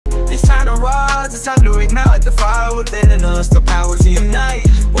odds, it's time to ignite the fire within us, the power to unite.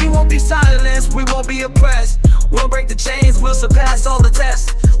 We won't be silenced, we won't be oppressed. We'll break the chains, we'll surpass all the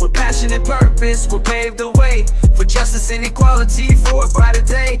tests. With passion and purpose, we'll pave the way for justice and equality, for a brighter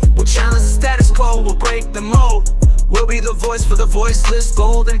day. We'll challenge the status quo, we'll break the mold. We'll be the voice for the voiceless,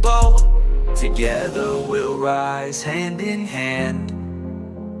 golden bold. Together we'll rise hand in hand.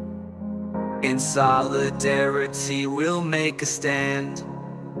 In solidarity we'll make a stand.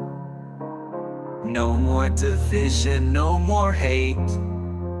 No more division, no more hate.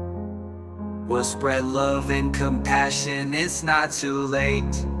 We'll spread love and compassion, it's not too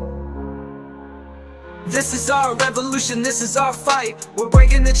late. This is our revolution, this is our fight. We're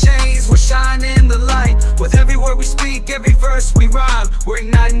breaking the chains, we're shining the light. With every word we speak, every verse we rhyme, we're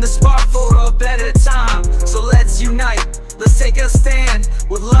igniting the spark for a better time. So let's unite, let's take a stand.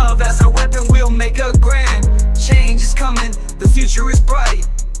 With love as our weapon, we'll make a grand. Change is coming, the future is bright.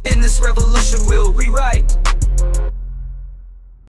 In this revolution we'll rewrite.